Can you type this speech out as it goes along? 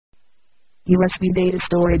USB data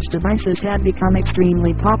storage devices had become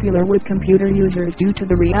extremely popular with computer users due to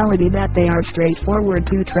the reality that they are straightforward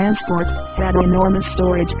to transport, had enormous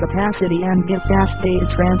storage capacity and give fast data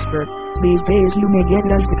transfer. These days you may get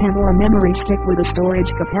a pen or a memory stick with a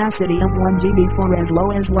storage capacity of 1 GB for as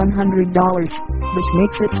low as $100, which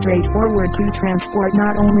makes it straightforward to transport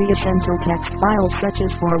not only essential text files such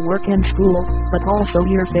as for work and school, but also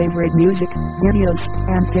your favorite music, videos,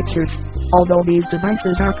 and pictures. Although these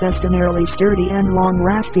devices are customarily sturdy and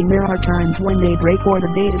long-lasting, there are times when they break or the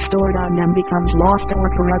data stored on them becomes lost or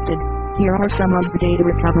corrupted. Here are some of the data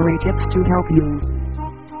recovery tips to help you.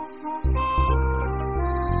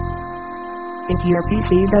 If your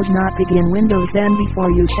PC does not begin Windows, then before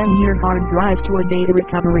you send your hard drive to a data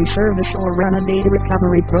recovery service or run a data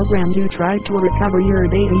recovery program to try to recover your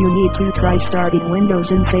data, you need to try starting Windows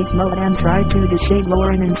in safe mode and try to disable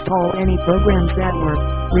or uninstall any programs that were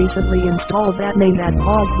recently installed that may have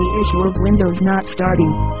caused the issue of Windows not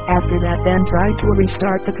starting. After that, then try to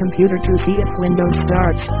restart the computer to see if Windows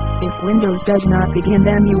starts. If Windows does not begin,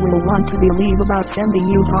 then you will want to believe about sending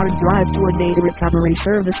your hard drive to a data recovery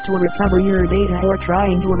service to recover your data or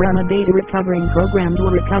trying to run a data recovering program to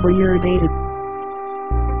recover your data.